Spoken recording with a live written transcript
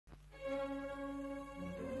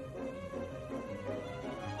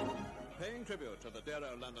tribute to the dear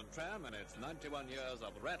old London tram and its 91 years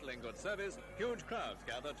of rattling good service, huge crowds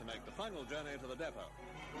gathered to make the final journey to the depot.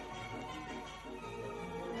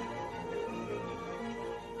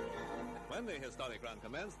 When the historic run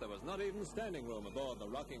commenced, there was not even standing room aboard the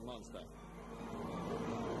rocking monster.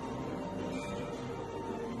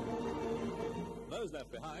 Those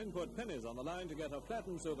left behind put pennies on the line to get a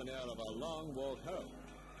flattened souvenir of a long walk home.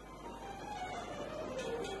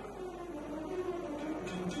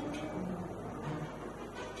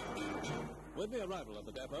 With the arrival of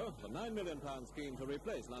the depot, the £9 million scheme to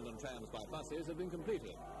replace London trams by buses had been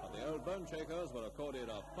completed, but the old bone shakers were accorded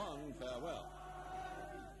a fond farewell.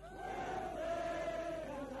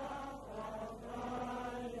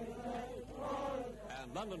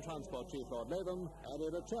 And London Transport Chief Lord Latham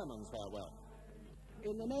added a chairman's farewell.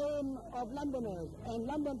 In the name of Londoners and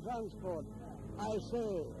London Transport, I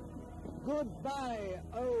say, goodbye,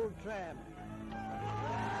 old tram.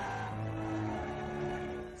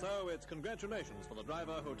 So it's congratulations for the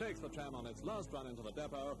driver who takes the tram on its last run into the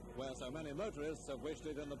depot, where so many motorists have wished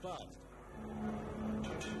it in the past.